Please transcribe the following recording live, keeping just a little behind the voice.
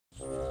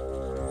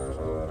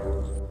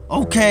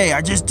Okay,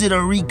 I just did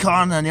a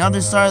recon on the other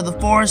side of the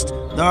forest.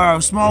 There are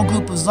a small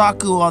group of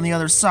Zaku on the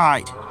other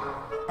side.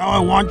 Now I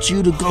want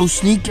you to go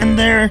sneak in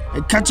there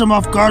and catch them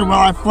off guard while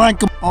I flank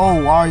them.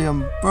 Oh, I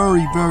am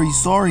very, very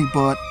sorry,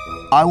 but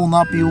I will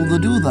not be able to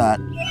do that.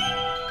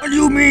 What do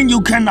you mean you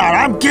cannot?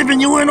 I'm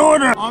giving you an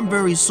order! I'm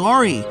very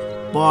sorry,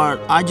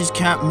 but I just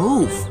can't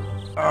move.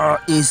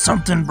 Is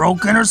something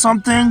broken or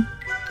something?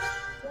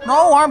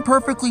 No, I'm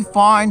perfectly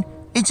fine.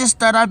 It's just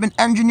that I've been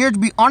engineered to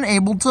be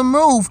unable to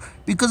move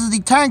because the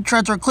tank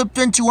treads are clipped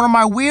into one of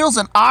my wheels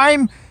and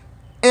I'm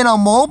in a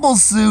mobile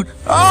suit.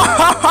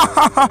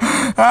 Ah,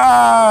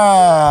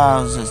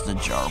 it's just a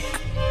joke.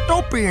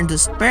 Don't be in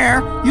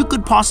despair. You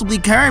could possibly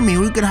carry me.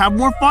 We could have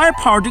more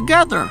firepower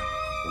together.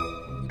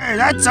 Hey,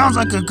 that sounds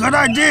like a good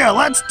idea.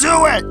 Let's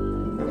do it.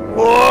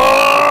 Whoa!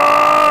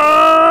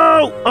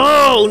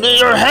 Oh,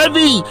 you're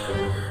heavy.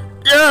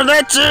 Yeah,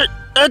 that's it.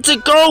 That's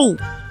it. Go.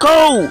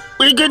 Go.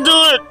 We can do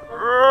it.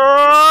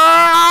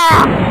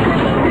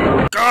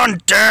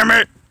 God damn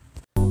it!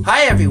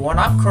 Hi everyone,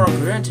 I'm Colonel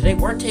Greer, and today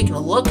we're taking a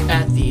look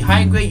at the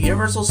high-grade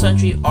Universal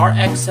Century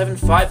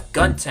RX-75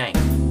 Guntank.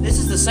 This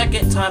is the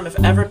second time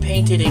I've ever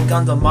painted a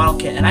Gundam model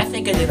kit, and I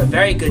think I did a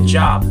very good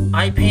job.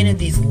 I painted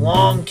these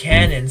long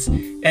cannons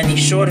and these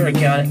shorter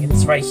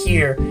cannons right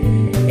here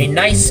a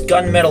nice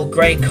gunmetal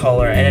gray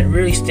color, and it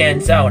really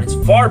stands out. It's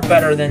far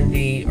better than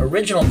the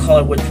original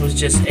color, which was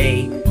just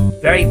a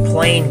very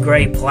plain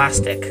gray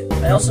plastic.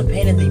 I also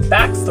painted the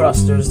back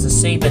thrusters the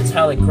same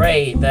metallic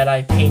gray that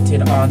I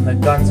painted on the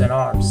guns and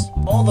arms.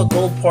 All the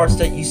gold parts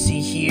that you see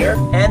here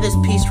and this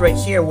piece right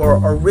here were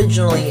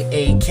originally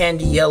a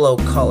candy yellow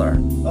color.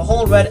 The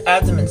whole red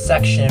abdomen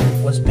section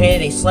was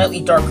painted a slightly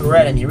darker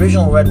red, and the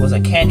original red was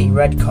a candy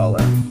red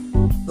color.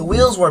 The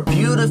wheels were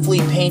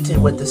beautifully painted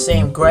with the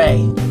same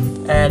gray,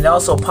 and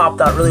also popped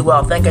out really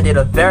well. I think I did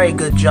a very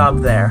good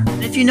job there.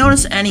 If you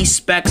notice any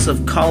specks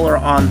of color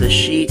on the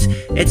sheet,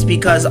 it's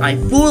because I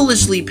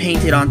foolishly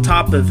painted on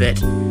top of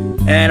it,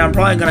 and I'm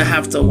probably gonna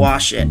have to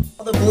wash it.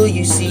 All the blue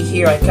you see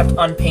here I kept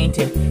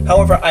unpainted.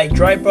 However, I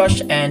dry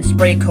brushed and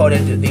spray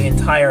coated the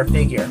entire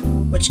figure,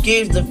 which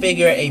gave the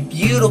figure a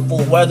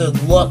beautiful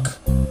weathered look.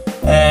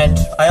 And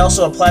I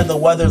also applied the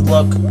weathered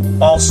look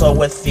also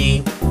with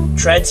the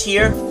treads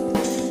here.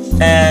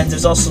 And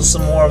there's also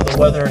some more of the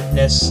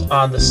weatheredness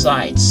on the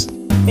sides.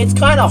 It's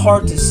kind of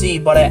hard to see,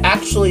 but I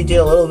actually did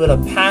a little bit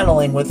of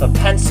paneling with a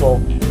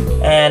pencil,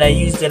 and I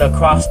used it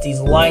across these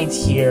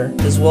lines here,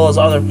 as well as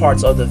other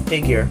parts of the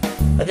figure.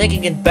 I think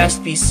it can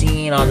best be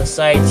seen on the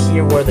sides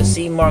here where the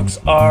C marks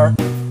are,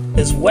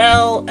 as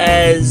well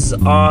as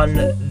on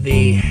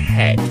the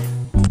head.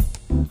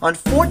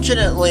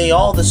 Unfortunately,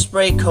 all the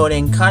spray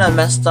coating kind of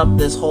messed up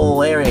this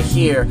whole area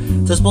here.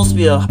 There's supposed to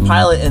be a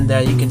pilot in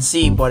there, you can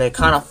see, but it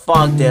kind of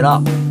fogged it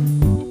up.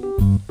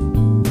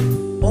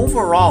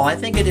 Overall, I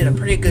think I did a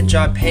pretty good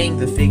job painting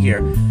the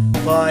figure,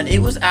 but it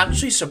was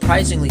actually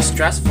surprisingly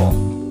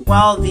stressful.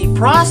 While the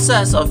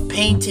process of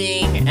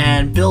painting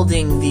and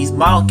building these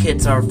model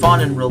kits are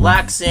fun and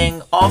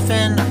relaxing,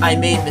 often I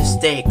made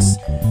mistakes.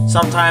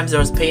 Sometimes there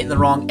was paint in the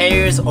wrong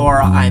areas,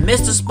 or I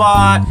missed a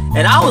spot,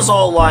 and I was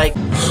all like,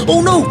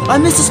 oh no, I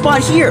missed a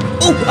spot here.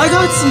 Oh, I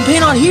got some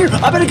paint on here.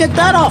 I better get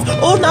that off.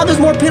 Oh, now there's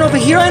more paint over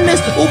here I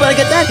missed. Oh, better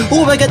get that.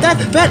 Oh, better get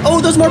that.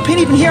 Oh, there's more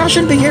paint even here. I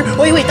shouldn't be here.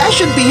 Wait, that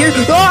shouldn't be here.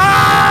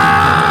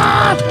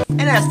 Ah!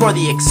 And as for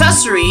the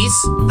accessories,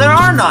 there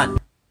are none.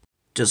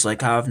 Just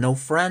like I have no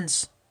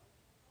friends.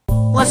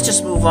 Let's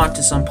just move on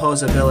to some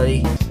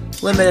posability.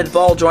 Limited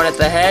ball joint at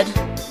the head,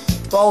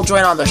 ball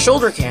joint on the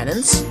shoulder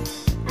cannons,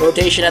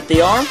 rotation at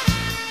the arm,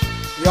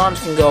 the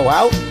arms can go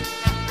out,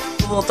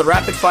 swivel at the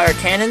rapid fire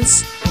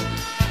cannons,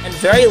 and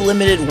very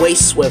limited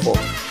waist swivel.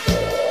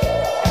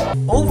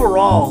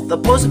 Overall, the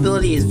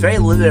posability is very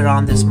limited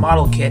on this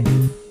model kit,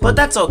 but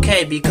that's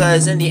okay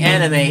because in the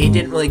anime it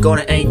didn't really go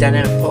into any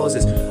dynamic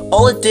poses.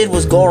 All it did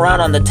was go around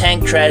on the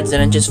tank treads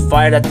and it just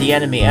fired at the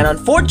enemy, and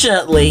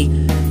unfortunately,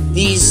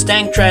 these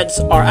tank treads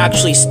are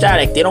actually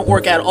static. They don't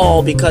work at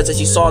all because, as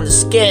you saw in the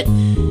skit,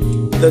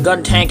 the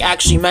Guntank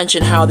actually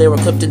mentioned how they were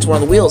clipped into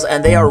one of the wheels,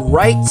 and they are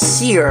right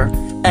here.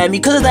 And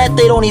because of that,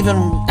 they don't even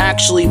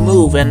actually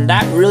move, and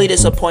that really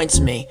disappoints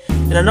me.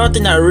 And another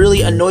thing that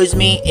really annoys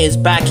me is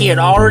back here. It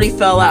already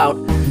fell out.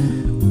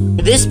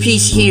 This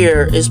piece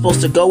here is supposed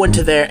to go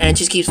into there, and it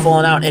just keeps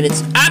falling out, and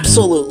it's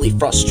absolutely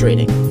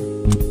frustrating.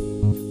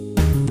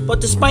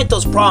 But despite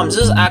those problems,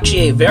 this is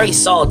actually a very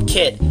solid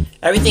kit.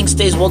 Everything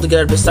stays well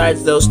together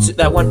besides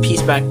that one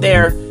piece back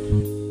there,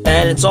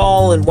 and it's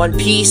all in one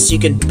piece. You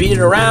can beat it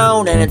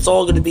around and it's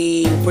all going to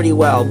be pretty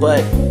well,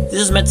 but this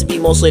is meant to be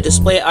mostly a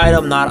display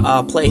item, not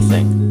a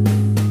plaything.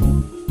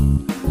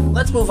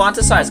 Let's move on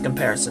to size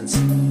comparisons.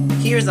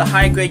 Here's the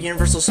high-grade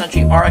Universal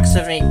Century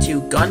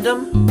RX-75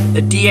 Gundam,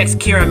 the DX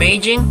Kira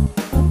Maging,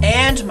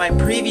 and my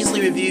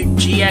previously reviewed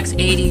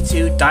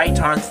GX82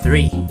 Daitarn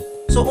 3.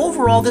 So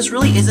overall, this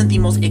really isn't the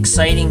most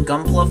exciting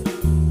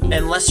Gunpla,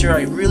 unless you're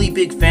a really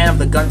big fan of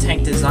the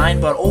Guntank design,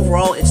 but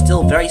overall it's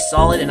still very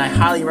solid and I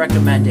highly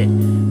recommend it.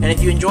 And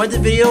if you enjoyed the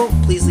video,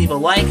 please leave a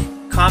like,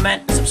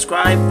 comment,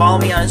 subscribe, follow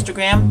me on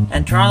Instagram,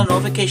 and turn on the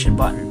notification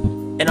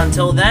button. And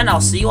until then,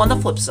 I'll see you on the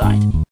flip side.